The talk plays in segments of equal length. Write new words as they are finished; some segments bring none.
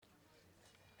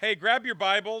Hey, grab your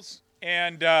Bibles,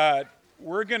 and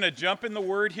we're going to jump in the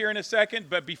Word here in a second.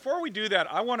 But before we do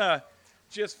that, I want to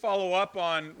just follow up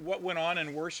on what went on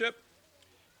in worship.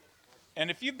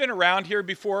 And if you've been around here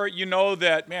before, you know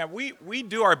that, man, we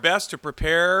do our best to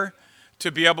prepare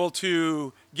to be able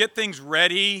to get things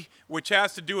ready, which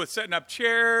has to do with setting up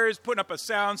chairs, putting up a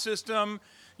sound system.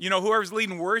 You know, whoever's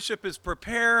leading worship is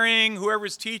preparing.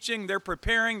 Whoever's teaching, they're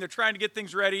preparing. They're trying to get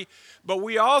things ready. But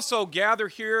we also gather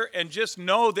here and just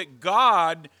know that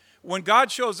God, when God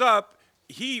shows up,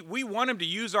 we want him to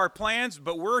use our plans,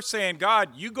 but we're saying,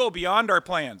 God, you go beyond our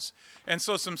plans. And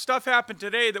so some stuff happened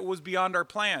today that was beyond our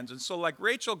plans. And so like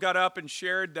Rachel got up and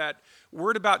shared that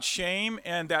word about shame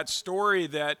and that story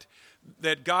that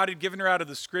God had given her out of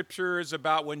the scriptures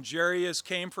about when Jairus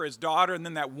came for his daughter and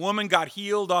then that woman got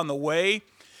healed on the way.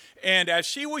 And as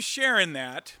she was sharing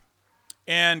that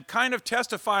and kind of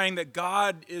testifying that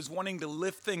God is wanting to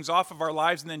lift things off of our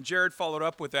lives, and then Jared followed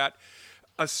up with that,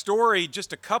 a story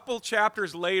just a couple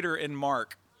chapters later in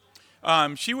Mark.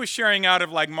 She was sharing out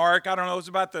of like Mark, I don't know, it was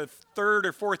about the third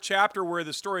or fourth chapter where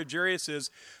the story of Jairus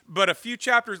is. But a few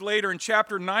chapters later in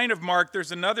chapter 9 of Mark,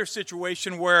 there's another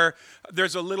situation where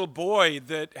there's a little boy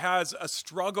that has a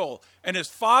struggle and his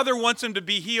father wants him to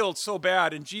be healed so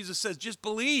bad. And Jesus says, just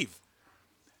believe.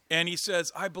 And he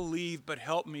says, I believe, but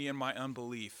help me in my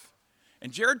unbelief.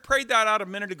 And Jared prayed that out a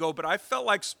minute ago, but I felt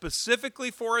like specifically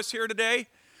for us here today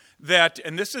that,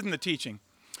 and this isn't the teaching,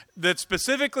 that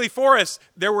specifically for us,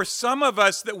 there were some of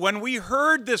us that when we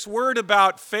heard this word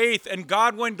about faith and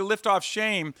God wanting to lift off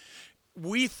shame,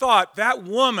 we thought that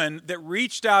woman that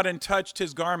reached out and touched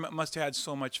his garment must have had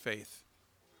so much faith.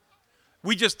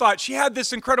 We just thought she had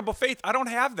this incredible faith. I don't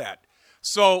have that.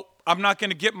 So I'm not going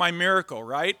to get my miracle,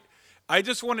 right? I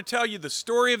just want to tell you the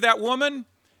story of that woman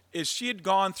is she had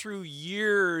gone through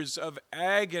years of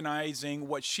agonizing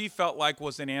what she felt like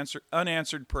was an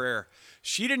unanswered prayer.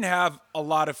 She didn't have a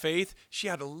lot of faith. She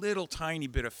had a little tiny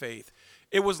bit of faith.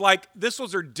 It was like this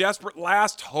was her desperate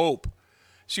last hope.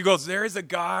 She goes, there is a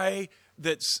guy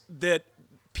that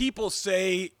people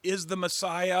say is the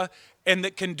Messiah and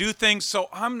that can do things, so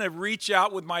I'm going to reach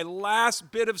out with my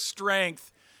last bit of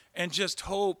strength and just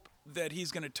hope that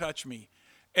he's going to touch me.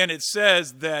 And it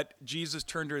says that Jesus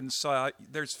turned to her and saw,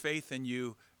 there's faith in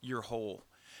you, you're whole.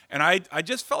 And I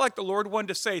just felt like the Lord wanted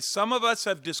to say, some of us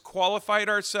have disqualified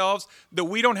ourselves that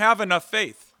we don't have enough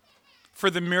faith for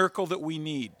the miracle that we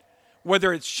need.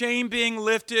 Whether it's shame being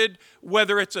lifted,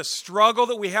 whether it's a struggle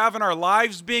that we have in our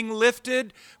lives being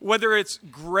lifted, whether it's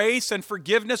grace and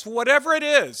forgiveness, whatever it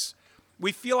is,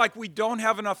 we feel like we don't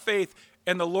have enough faith.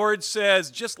 And the Lord says,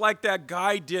 just like that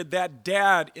guy did, that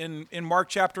dad in Mark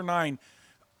chapter 9,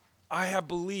 I have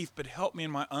belief, but help me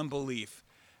in my unbelief.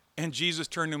 And Jesus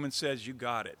turned to him and says, you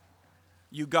got it.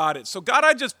 You got it. So God,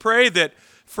 I just pray that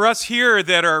for us here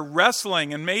that are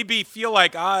wrestling and maybe feel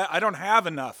like I don't have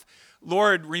enough,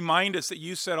 Lord, remind us that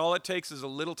you said all it takes is a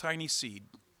little tiny seed,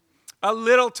 a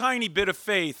little tiny bit of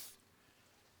faith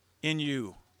in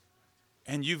you.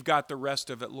 And you've got the rest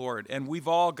of it, Lord. And we've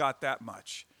all got that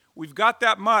much. We've got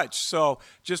that much. So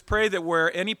just pray that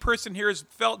where any person here has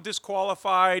felt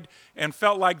disqualified and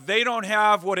felt like they don't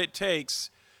have what it takes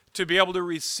to be able to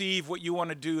receive what you want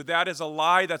to do, that is a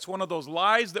lie. That's one of those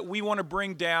lies that we want to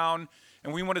bring down.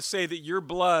 And we want to say that your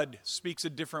blood speaks a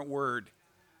different word.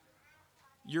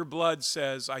 Your blood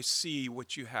says, I see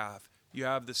what you have. You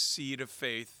have the seed of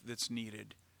faith that's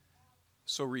needed.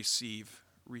 So receive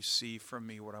from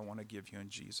me what I want to give you in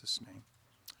Jesus' name.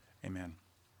 Amen.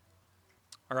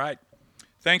 All right.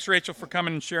 Thanks, Rachel, for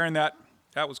coming and sharing that.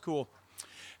 That was cool.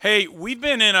 Hey, we've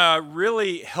been in a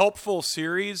really helpful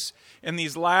series in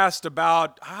these last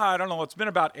about, it's been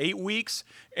about 8 weeks,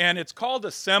 and it's called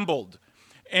Assembled.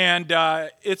 And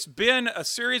it's been a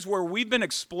series where we've been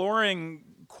exploring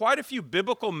quite a few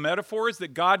biblical metaphors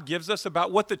that God gives us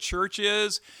about what the church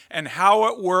is and how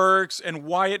it works and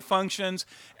why it functions.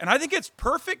 And I think it's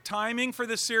perfect timing for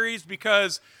this series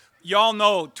because y'all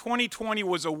know 2020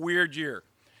 was a weird year.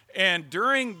 And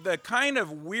during the kind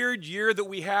of weird year that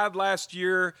we had last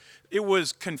year, it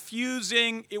was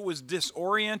confusing, it was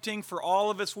disorienting for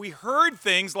all of us. We heard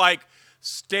things like,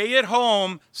 stay at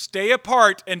home, stay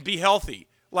apart, and be healthy.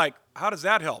 Like, how does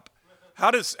that help? How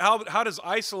does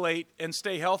isolate and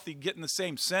stay healthy get in the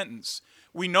same sentence?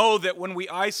 We know that when we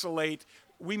isolate,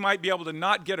 we might be able to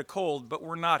not get a cold, but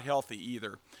we're not healthy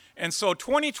either. And so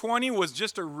 2020 was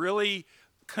just a really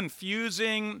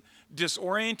confusing,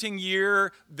 disorienting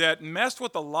year that messed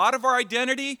with a lot of our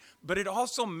identity, but it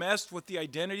also messed with the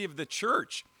identity of the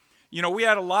church. You know, we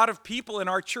had a lot of people in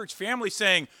our church family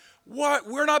saying, what?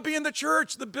 We're not being the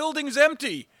church. The building's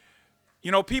empty.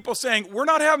 You know, people saying, we're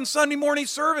not having Sunday morning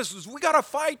services. We got to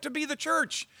fight to be the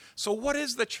church. So what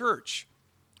is the church?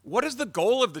 What is the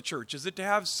goal of the church? Is it to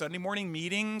have Sunday morning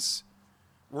meetings?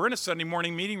 We're in a Sunday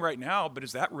morning meeting right now, but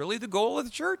is that really the goal of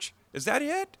the church? Is that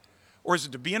it? Or is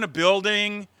it to be in a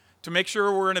building, to make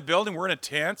sure we're in a building? We're in a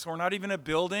tent, so we're not even in a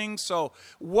building. So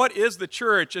what is the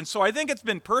church? And so I think it's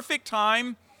been perfect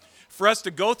time for us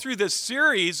to go through this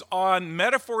series on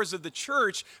metaphors of the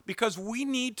church, because we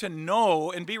need to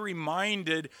know and be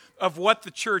reminded of what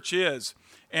the church is.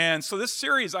 And so this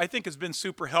series, I think, has been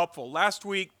super helpful. Last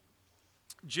week,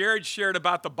 Jared shared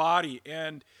about the body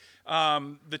and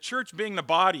the church being the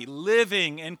body,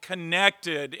 living and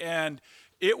connected, and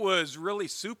it was really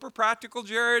super practical,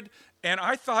 Jared, and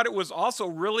I thought it was also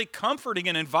really comforting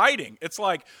and inviting. It's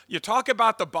like you talk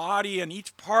about the body and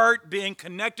each part being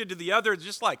connected to the other, it's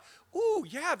just like, ooh,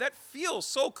 yeah, that feels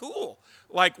so cool.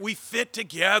 Like we fit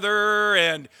together,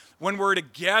 and when we're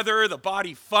together, the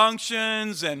body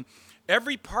functions, and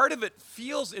every part of it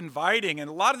feels inviting. And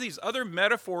a lot of these other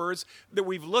metaphors that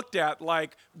we've looked at,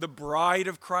 like the bride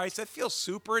of Christ, that feels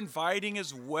super inviting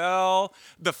as well.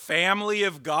 The family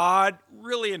of God,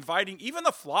 really inviting. Even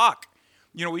the flock.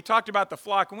 You know, we talked about the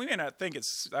flock, and we may not think it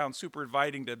sounds super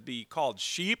inviting to be called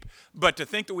sheep, but to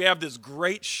think that we have this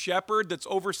great shepherd that's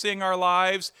overseeing our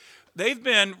lives, they've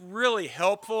been really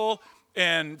helpful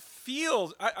and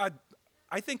feel,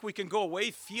 I think we can go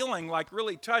away feeling like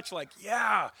really touched, like,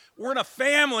 yeah, we're in a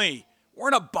family, we're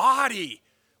in a body,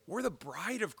 we're the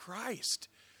bride of Christ.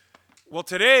 Well,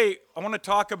 today, I want to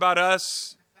talk about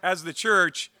us as the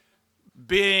church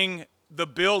being the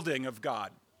building of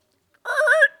God.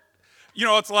 You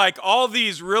know, it's like all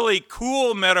these really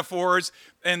cool metaphors,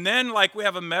 and then like we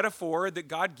have a metaphor that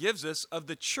God gives us of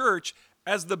the church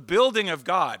as the building of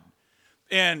God.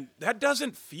 And that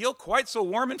doesn't feel quite so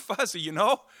warm and fuzzy, you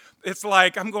know? It's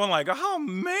like, I'm going like, oh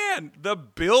man, the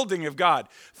building of God.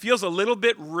 Feels a little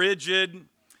bit rigid,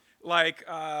 like,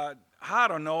 I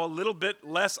don't know, a little bit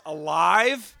less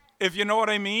alive, if you know what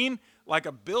I mean. Like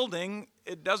a building,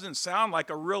 it doesn't sound like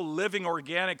a real living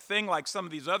organic thing like some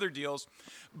of these other deals.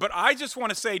 But I just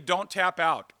want to say, don't tap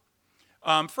out.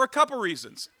 For a couple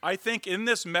reasons. I think in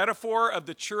this metaphor of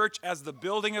the church as the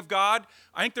building of God,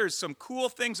 I think there's some cool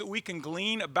things that we can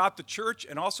glean about the church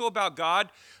and also about God.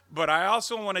 But I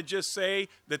also want to just say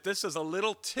that this is a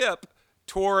little tip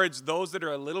towards those that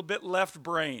are a little bit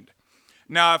left-brained.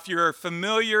 Now, if you're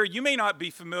familiar, you may not be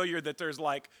familiar that there's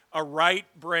like a right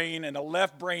brain and a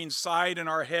left brain side in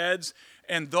our heads.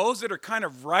 And those that are kind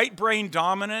of right brain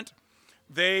dominant,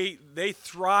 they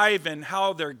thrive in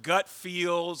how their gut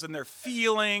feels, and their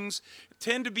feelings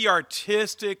tend to be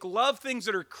artistic, love things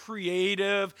that are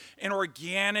creative and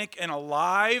organic and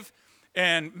alive.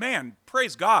 And man,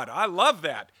 praise God, I love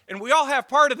that. And we all have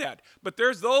part of that. But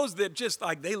there's those that just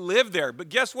like they live there. But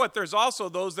guess what? There's also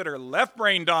those that are left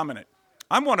brain dominant.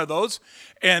 I'm one of those.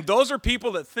 And those are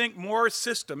people that think more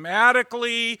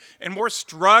systematically and more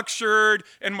structured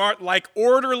and more like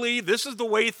orderly. This is the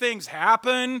way things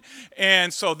happen.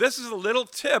 And so this is a little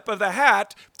tip of the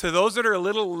hat to those that are a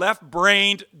little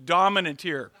left-brained dominant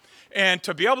here. And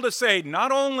to be able to say,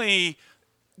 not only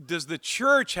does the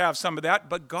church have some of that,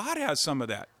 but God has some of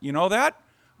that. You know that?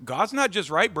 God's not just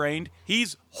right-brained.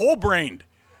 He's whole-brained.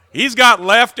 He's got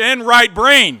left and right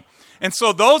brain. And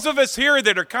so those of us here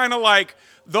that are kind of like,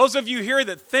 those of you here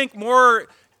that think more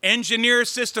engineer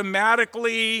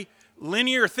systematically,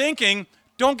 linear thinking,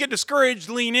 don't get discouraged,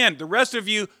 lean in. The rest of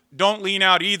you, don't lean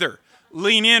out either.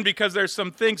 Lean in because there's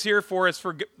some things here for us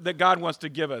that God wants to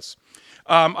give us.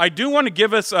 I do want to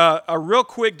give us a real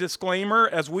quick disclaimer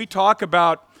as we talk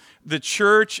about the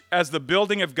church as the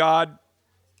building of God.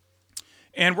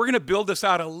 And we're going to build this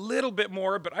out a little bit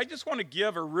more, but I just want to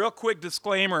give a real quick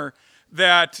disclaimer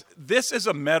that this is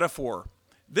a metaphor.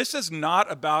 This is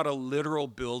not about a literal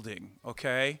building,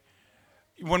 okay?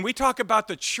 When we talk about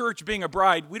the church being a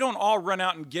bride, we don't all run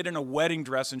out and get in a wedding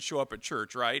dress and show up at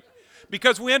church, right?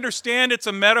 Because we understand it's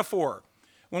a metaphor.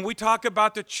 When we talk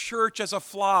about the church as a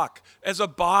flock, as a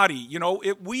body, you know,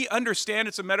 we understand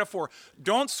it's a metaphor.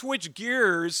 Don't switch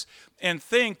gears and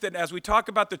think that as we talk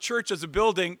about the church as a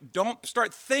building, don't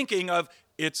start thinking of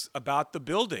it's about the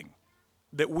building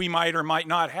that we might or might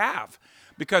not have,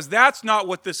 because that's not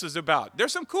what this is about.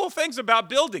 There's some cool things about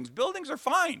buildings. Buildings are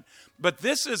fine, but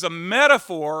this is a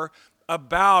metaphor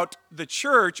about the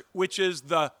church, which is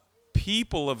the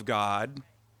people of God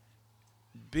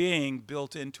being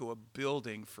built into a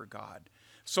building for God.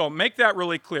 So make that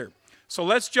really clear. So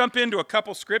let's jump into a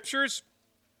couple scriptures.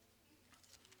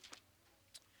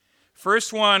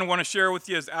 First one I want to share with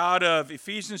you is out of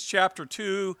Ephesians chapter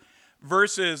 2,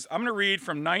 verses, I'm going to read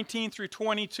from 19 through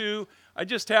 22. I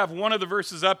just have one of the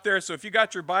verses up there, so if you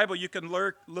got your Bible, you can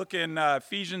look in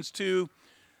Ephesians 2,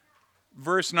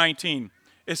 verse 19.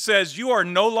 It says, "You are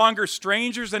no longer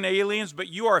strangers and aliens, but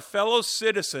you are fellow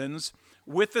citizens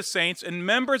with the saints and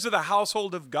members of the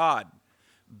household of God,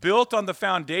 built on the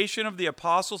foundation of the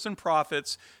apostles and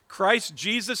prophets, Christ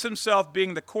Jesus himself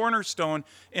being the cornerstone,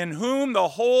 in whom the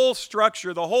whole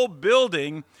structure, the whole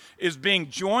building, is being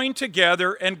joined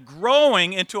together and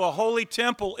growing into a holy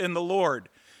temple in the Lord.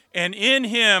 And in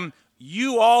him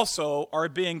you also are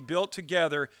being built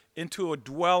together into a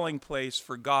dwelling place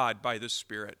for God by the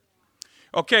Spirit."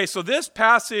 Okay, so this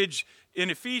passage in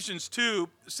Ephesians 2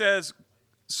 says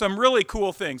some really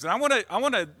cool things. And I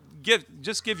want to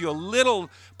give you a little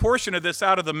portion of this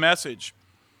out of the Message.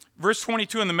 Verse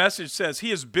 22 in the Message says,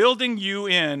 "He is building you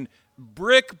in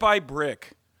brick by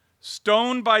brick,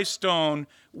 stone by stone,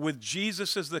 with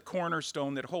Jesus as the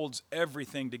cornerstone that holds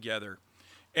everything together."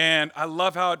 And I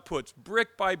love how it puts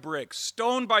brick by brick,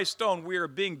 stone by stone, we are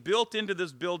being built into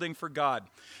this building for God.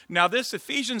 Now, this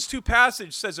Ephesians 2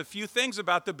 passage says a few things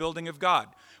about the building of God.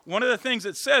 One of the things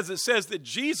it says that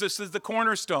Jesus is the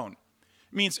cornerstone.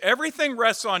 It means everything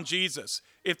rests on Jesus.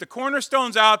 If the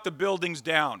cornerstone's out, the building's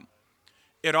down.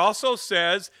 It also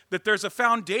says that there's a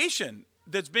foundation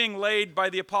that's being laid by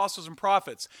the apostles and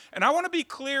prophets. And I want to be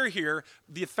clear here,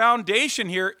 the foundation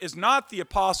here is not the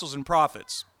apostles and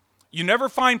prophets. You never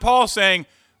find Paul saying,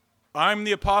 "I'm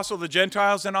the apostle of the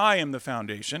Gentiles and I am the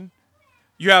foundation."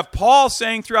 You have Paul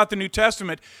saying throughout the New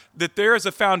Testament that there is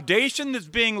a foundation that's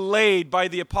being laid by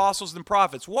the apostles and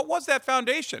prophets. What was that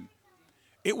foundation?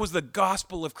 It was the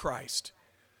gospel of Christ.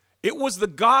 It was the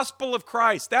gospel of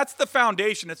Christ. That's the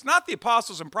foundation. It's not the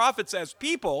apostles and prophets as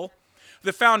people.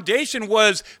 The foundation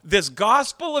was this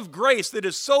gospel of grace that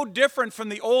is so different from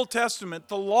the Old Testament,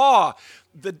 the law,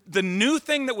 the new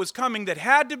thing that was coming that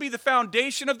had to be the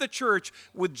foundation of the church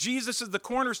with Jesus as the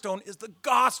cornerstone is the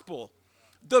gospel,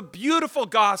 the beautiful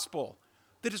gospel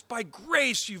that is by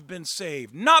grace you've been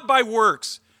saved, not by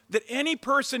works that any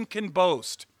person can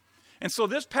boast. And so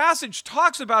this passage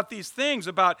talks about these things,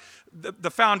 about the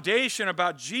foundation,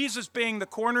 about Jesus being the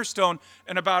cornerstone,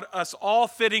 and about us all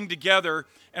fitting together.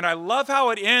 And I love how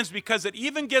it ends because it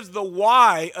even gives the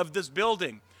why of this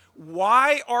building.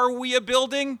 Why are we a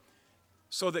building?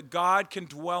 So that God can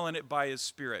dwell in it by his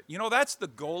Spirit. You know, that's the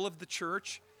goal of the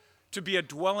church, to be a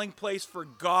dwelling place for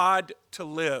God to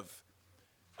live.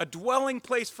 A dwelling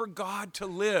place for God to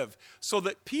live, so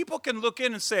that people can look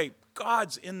in and say,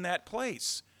 God's in that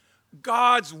place.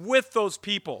 God's with those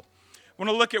people. I want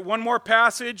to look at one more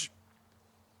passage,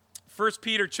 1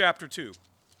 Peter chapter 2.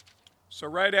 So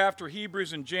right after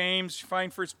Hebrews and James, you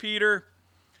find 1 Peter.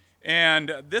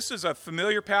 And this is a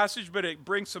familiar passage, but it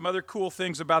brings some other cool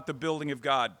things about the building of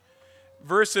God.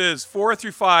 Verses 4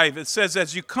 through 5, it says,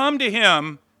 "As you come to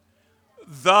him,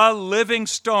 the living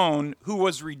stone, who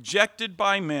was rejected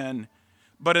by men,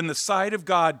 but in the sight of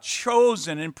God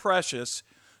chosen and precious,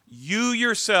 you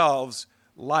yourselves,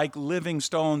 like living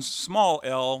stones, small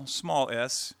l, small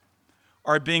s,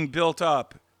 are being built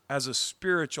up as a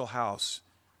spiritual house,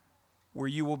 where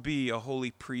you will be a holy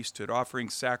priesthood, offering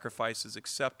sacrifices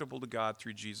acceptable to God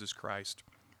through Jesus Christ."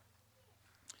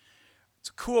 It's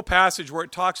a cool passage where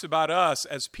it talks about us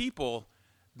as people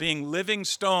being living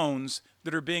stones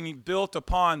that are being built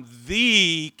upon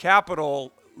the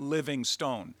capital living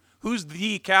stone. Who's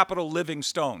the capital living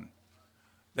stone?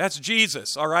 That's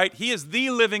Jesus, all right? He is the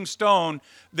living stone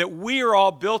that we are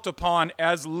all built upon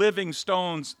as living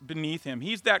stones beneath him.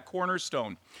 He's that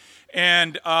cornerstone.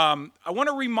 And I want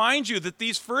to remind you that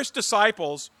these first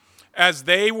disciples, as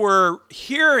they were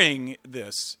hearing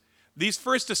this, these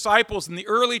first disciples in the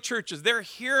early churches, they're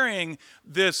hearing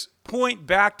this point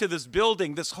back to this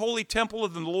building, this holy temple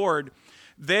of the Lord.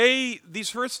 These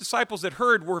first disciples that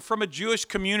heard were from a Jewish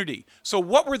community. So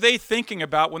what were they thinking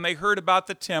about when they heard about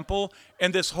the temple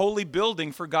and this holy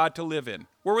building for God to live in?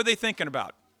 What were they thinking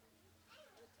about?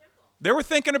 They were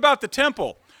thinking about the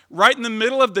temple. Right in the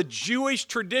middle of the Jewish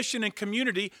tradition and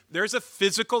community, there's a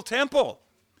physical temple.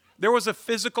 There was a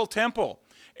physical temple.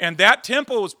 And that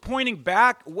temple was pointing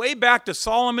back, way back to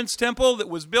Solomon's temple that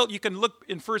was built. You can look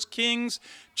in 1 Kings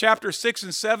chapter 6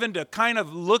 and 7 to kind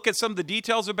of look at some of the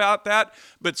details about that.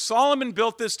 But Solomon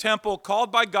built this temple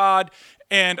called by God,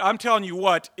 and I'm telling you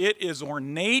what, it is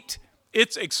ornate,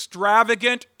 it's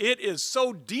extravagant, it is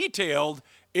so detailed,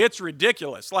 it's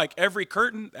ridiculous. Like every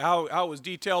curtain, how it was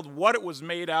detailed, what it was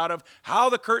made out of, how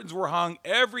the curtains were hung,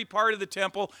 every part of the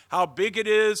temple, how big it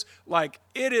is. Like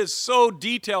it is so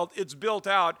detailed, it's built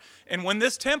out. And when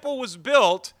this temple was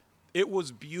built, it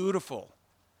was beautiful.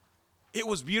 It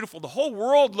was beautiful. The whole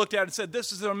world looked at it and said,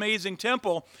 this is an amazing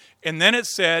temple. And then it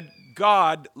said,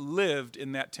 God lived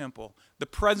in that temple. The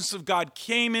presence of God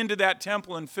came into that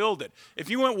temple and filled it. If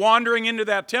you went wandering into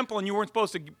that temple and you weren't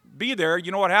supposed to be there,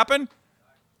 you know what happened?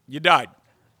 You died.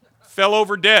 Fell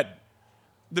over dead.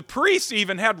 The priests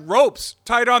even had ropes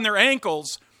tied on their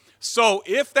ankles. So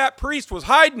if that priest was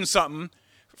hiding something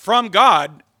from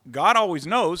God, God always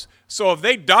knows. So if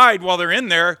they died while they're in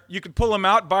there, you could pull them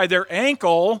out by their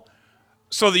ankle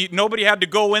so that nobody had to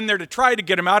go in there to try to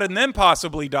get them out and then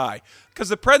possibly die. Because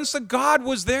the presence of God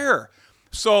was there.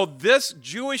 So this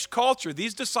Jewish culture,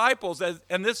 these disciples,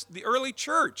 and the early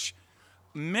church,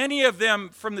 many of them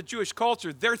from the Jewish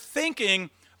culture, they're thinking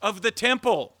of the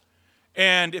temple.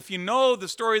 And if you know the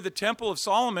story of the Temple of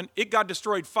Solomon, it got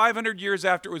destroyed 500 years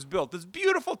after it was built. This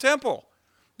beautiful temple,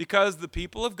 because the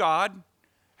people of God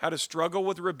had a struggle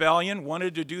with rebellion,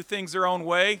 wanted to do things their own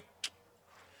way.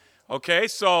 Okay,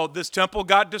 so this temple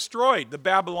got destroyed. The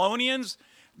Babylonians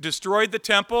destroyed the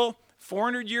temple.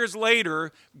 400 years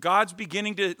later, God's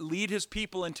beginning to lead his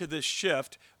people into this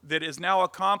shift that is now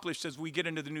accomplished as we get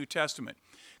into the New Testament.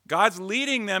 God's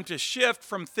leading them to shift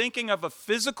from thinking of a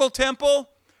physical temple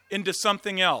into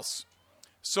something else.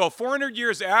 So 400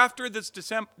 years after this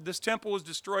temple was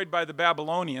destroyed by the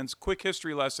Babylonians, quick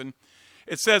history lesson,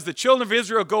 it says the children of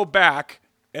Israel go back,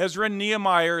 Ezra and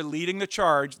Nehemiah are leading the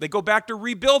charge. They go back to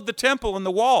rebuild the temple and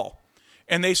the wall.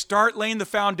 And they start laying the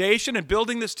foundation and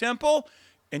building this temple.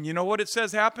 And you know what it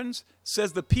says happens? It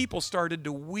says the people started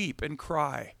to weep and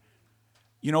cry.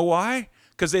 You know why?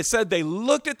 Because they said they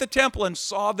looked at the temple and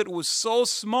saw that it was so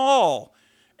small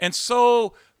and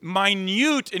so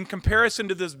minute in comparison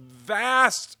to this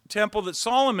vast temple that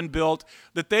Solomon built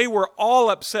that they were all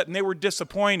upset and they were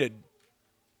disappointed.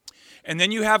 And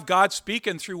then you have God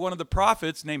speaking through one of the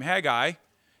prophets named Haggai.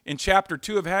 In chapter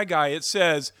 2 of Haggai, it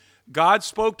says, God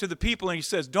spoke to the people and he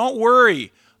says, don't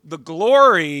worry, the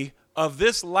glory of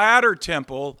this latter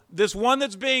temple, this one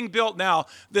that's being built now,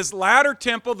 this latter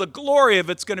temple, the glory of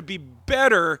it's going to be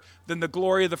better than the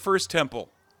glory of the first temple.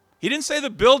 He didn't say the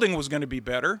building was going to be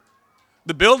better.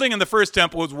 The building in the first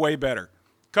temple was way better,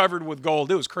 covered with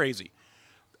gold. It was crazy.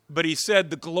 But he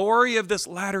said the glory of this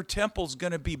latter temple is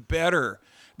going to be better.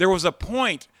 There was a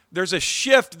point, there's a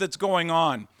shift that's going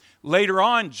on. Later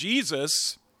on,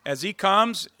 Jesus, as he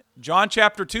comes, John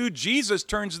chapter 2, Jesus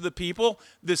turns to the people,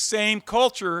 the same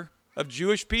culture of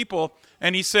Jewish people,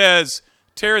 and he says,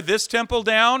 tear this temple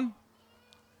down,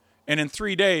 and in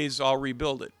 3 days I'll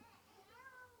rebuild it.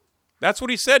 That's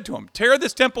what he said to them. Tear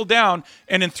this temple down,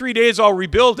 and in 3 days I'll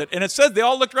rebuild it. And it says they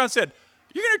all looked around and said,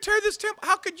 you're going to tear this temple?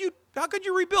 How could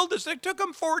you rebuild this? It took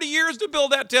them 40 years to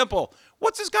build that temple.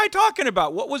 What's this guy talking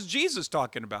about? What was Jesus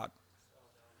talking about?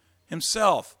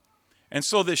 Himself. And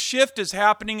so the shift is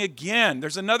happening again.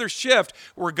 There's another shift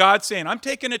where God's saying, I'm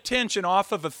taking attention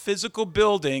off of a physical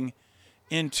building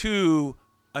into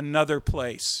another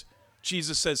place.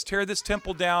 Jesus says, tear this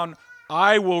temple down,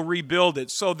 I will rebuild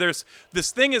it. So there's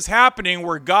this thing is happening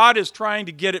where God is trying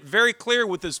to get it very clear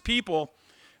with his people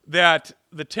that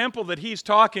the temple that he's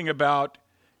talking about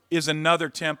is another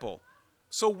temple.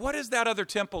 So what is that other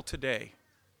temple today?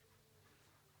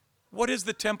 What is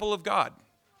the temple of God?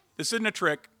 This isn't a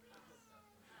trick.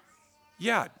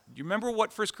 Yeah, do you remember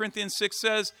what 1 Corinthians 6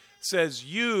 says? It says,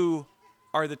 you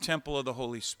are the temple of the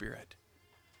Holy Spirit.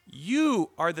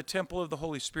 You are the temple of the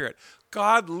Holy Spirit.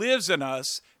 God lives in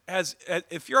us. As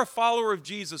if you're a follower of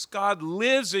Jesus, God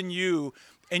lives in you,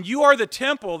 and you are the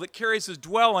temple that carries his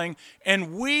dwelling,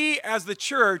 and we as the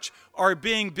church are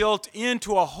being built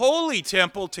into a holy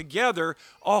temple together,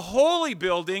 a holy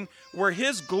building where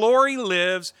his glory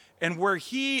lives and where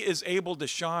he is able to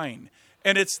shine.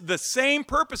 And it's the same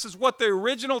purpose as what the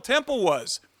original temple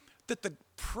was, that the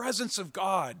presence of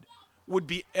God would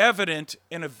be evident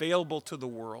and available to the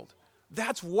world.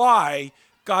 That's why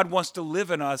God wants to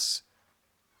live in us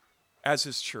as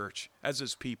his church, as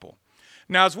his people.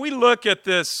 Now, as we look at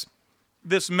this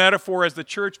metaphor as the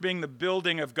church being the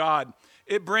building of God,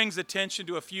 it brings attention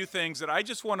to a few things that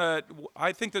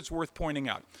I think that's worth pointing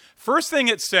out. First thing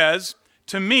it says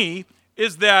to me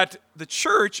is that the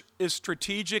church is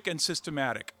strategic and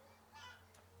systematic.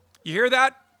 You hear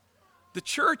that? The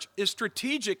church is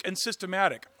strategic and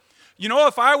systematic. You know,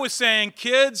 if I was saying,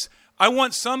 kids, I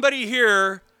want somebody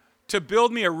here to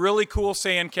build me a really cool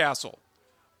sand castle.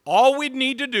 All we'd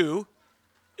need to do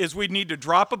is we'd need to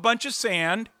drop a bunch of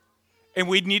sand and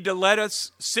we'd need to let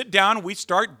us sit down and we'd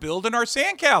start building our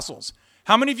sand castles.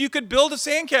 How many of you could build a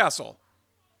sand castle?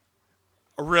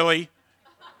 Really?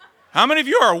 How many of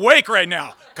you are awake right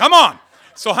now? Come on.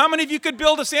 So how many of you could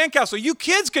build a sand castle? You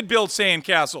kids could build sand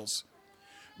castles.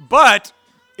 But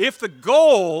if the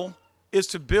goal is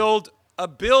to build a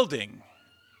building.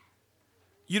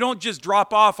 You don't just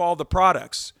drop off all the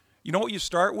products. You know what you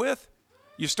start with?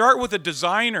 You start with a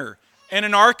designer and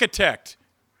an architect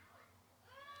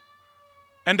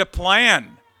and a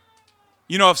plan.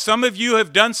 You know, if some of you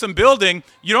have done some building,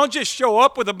 you don't just show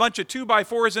up with a bunch of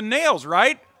 2x4s and nails,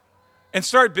 right? And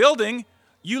start building.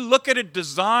 You look at a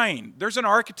design. There's an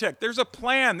architect. There's a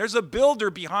plan. There's a builder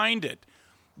behind it.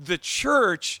 The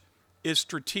church is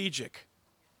strategic.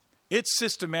 It's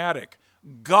systematic.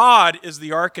 God is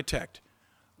the architect.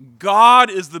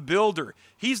 God is the builder.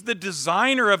 He's the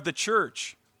designer of the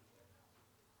church.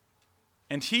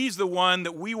 And he's the one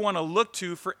that we want to look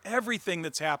to for everything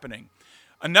that's happening.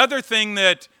 Another thing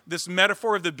that this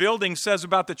metaphor of the building says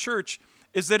about the church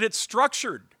is that it's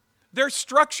structured. There's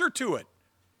structure to it.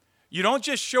 You don't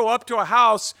just show up to a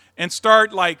house and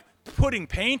start like putting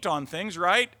paint on things,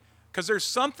 right? Because there's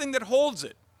something that holds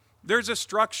it. There's a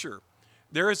structure.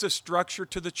 There is a structure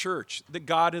to the church that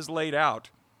God has laid out.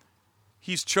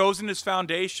 He's chosen his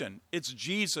foundation. It's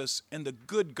Jesus and the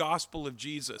good gospel of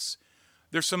Jesus.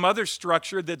 There's some other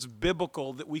structure that's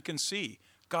biblical that we can see.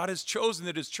 God has chosen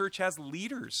that his church has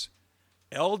leaders,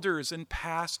 elders and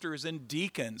pastors and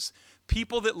deacons,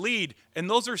 people that lead, and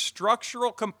those are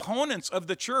structural components of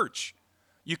the church.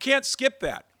 You can't skip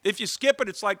that. If you skip it,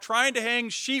 it's like trying to hang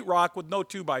sheetrock with no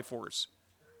 2x4s.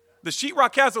 The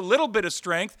sheetrock has a little bit of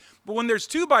strength, but when there's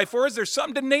 2x4s, there's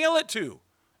something to nail it to,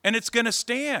 and it's going to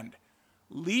stand.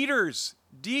 Leaders,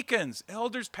 deacons,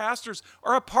 elders, pastors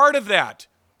are a part of that.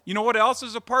 You know what else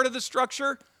is a part of the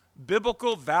structure?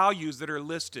 Biblical values that are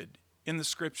listed in the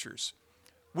scriptures.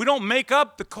 We don't make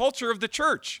up the culture of the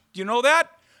church. Do you know that?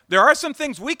 There are some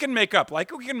things we can make up.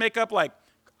 Like we can make up like,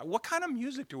 what kind of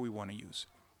music do we want to use?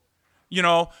 You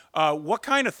know, what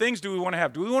kind of things do we want to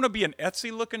have? Do we want to be an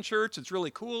Etsy-looking church that's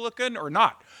really cool looking or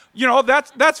not? You know,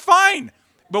 that's fine.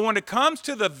 But when it comes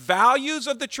to the values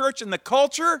of the church and the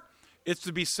culture, it's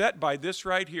to be set by this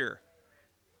right here.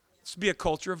 It's to be a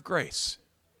culture of grace.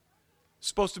 It's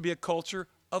supposed to be a culture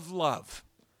of love.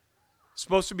 It's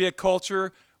supposed to be a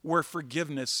culture where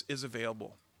forgiveness is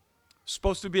available. It's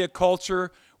supposed to be a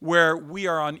culture where we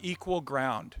are on equal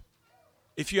ground.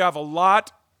 If you have a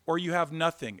lot or you have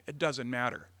nothing, it doesn't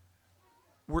matter.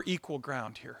 We're equal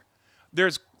ground here.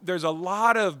 There's a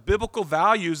lot of biblical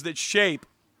values that shape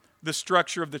the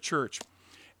structure of the church.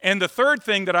 And the third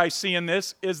thing that I see in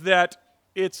this is that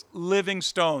it's living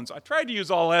stones. I tried to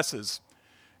use all S's.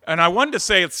 And I wanted to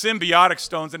say it's symbiotic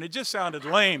stones, and it just sounded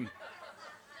lame.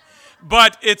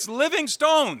 But it's living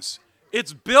stones.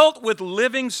 It's built with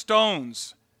living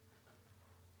stones.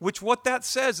 Which what that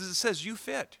says is it says you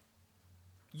fit.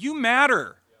 You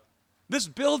matter. This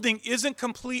building isn't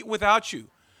complete without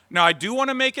you. Now, I do want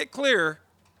to make it clear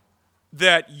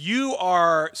that you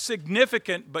are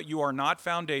significant, but you are not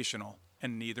foundational,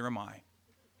 and neither am I.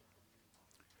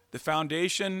 The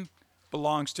foundation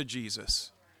belongs to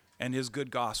Jesus and his good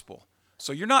gospel.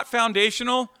 So you're not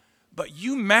foundational, but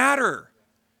you matter,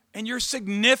 and you're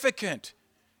significant,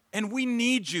 and we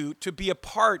need you to be a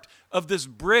part of this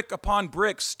brick upon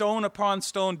brick, stone upon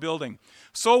stone building.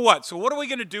 So what? So what are we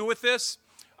going to do with this?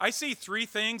 I see three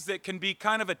things that can be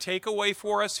kind of a takeaway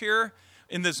for us here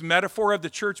in this metaphor of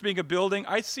the church being a building.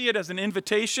 I see it as an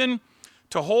invitation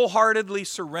to wholeheartedly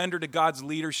surrender to God's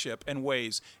leadership and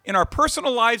ways in our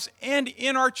personal lives and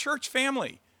in our church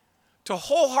family. To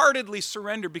wholeheartedly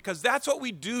surrender, because that's what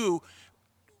we do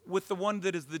with the one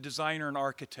that is the designer and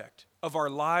architect of our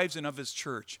lives and of his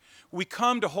church. We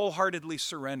come to wholeheartedly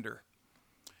surrender.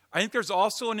 I think there's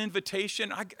also an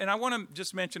invitation, and I want to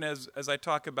just mention as I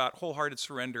talk about wholehearted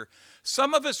surrender,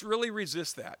 some of us really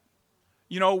resist that.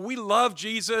 You know, we love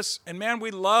Jesus, and man,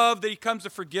 we love that he comes to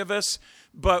forgive us,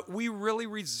 but we really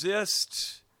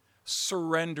resist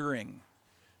surrendering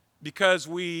because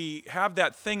we have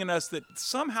that thing in us that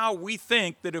somehow we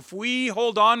think that if we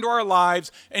hold on to our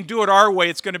lives and do it our way,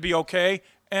 it's going to be okay,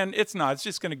 and it's not. It's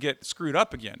just going to get screwed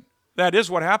up again. That is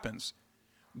what happens.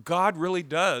 God really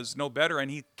does know better,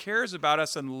 and he cares about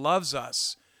us and loves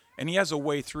us, and he has a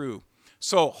way through.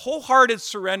 So wholehearted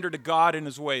surrender to God and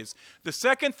his ways. The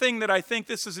second thing that I think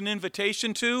this is an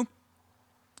invitation to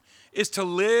is to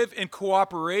live in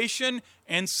cooperation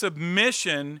and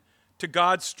submission to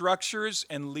God's structures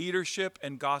and leadership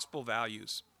and gospel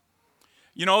values.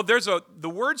 You know, the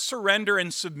word surrender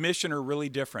and submission are really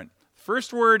different.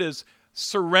 First word is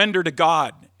surrender to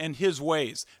God and his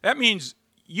ways. That means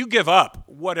you give up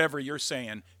whatever you're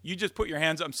saying. You just put your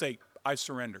hands up and say, I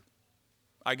surrender.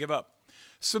 I give up.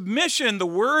 Submission, the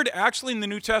word actually in the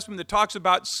New Testament that talks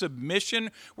about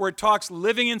submission, where it talks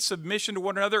living in submission to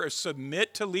one another, or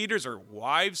submit to leaders, or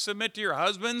wives submit to your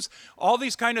husbands, all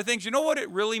these kind of things. You know what it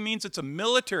really means? It's a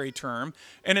military term,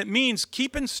 and it means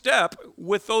keep in step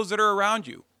with those that are around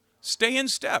you. Stay in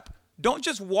step. Don't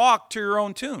just walk to your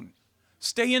own tune.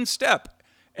 Stay in step.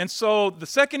 And so the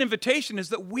second invitation is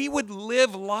that we would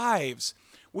live lives.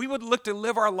 We would look to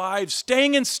live our lives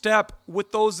staying in step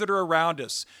with those that are around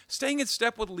us, staying in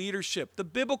step with leadership, the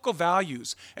biblical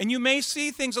values. And you may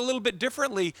see things a little bit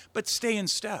differently, but stay in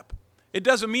step. It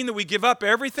doesn't mean that we give up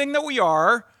everything that we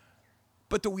are,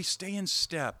 but that we stay in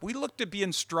step. We look to be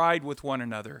in stride with one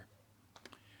another.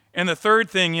 And the third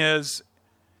thing is,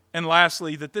 and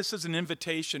lastly, that this is an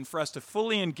invitation for us to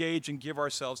fully engage and give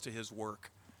ourselves to His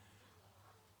work.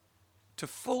 To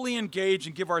fully engage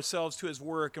and give ourselves to His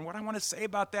work. And what I want to say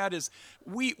about that is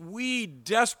we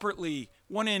desperately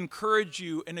want to encourage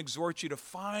you and exhort you to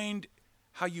find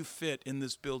how you fit in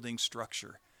this building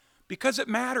structure, because it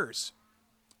matters.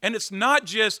 And it's not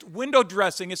just window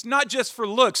dressing. It's not just for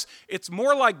looks. It's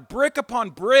more like brick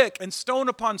upon brick and stone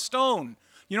upon stone.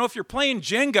 You know, if you're playing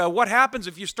Jenga, what happens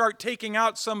if you start taking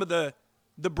out some of the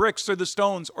bricks or the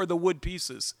stones or the wood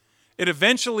pieces? It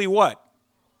eventually what?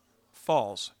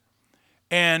 Falls.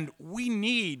 And we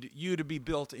need you to be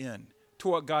built in to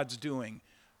what God's doing.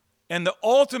 And the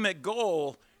ultimate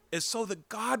goal is so that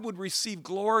God would receive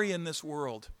glory in this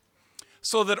world.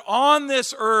 So that on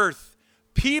this earth,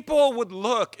 people would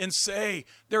look and say,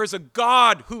 there is a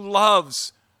God who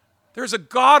loves. There's a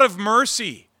God of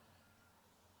mercy.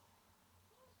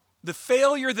 The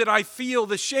failure that I feel,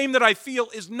 the shame that I feel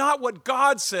is not what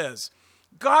God says.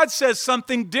 God says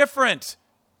something different.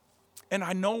 And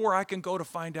I know where I can go to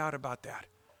find out about that.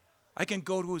 I can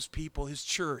go to His people, His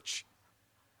church,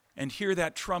 and hear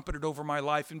that trumpeted over my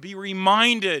life and be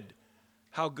reminded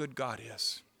how good God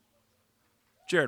is.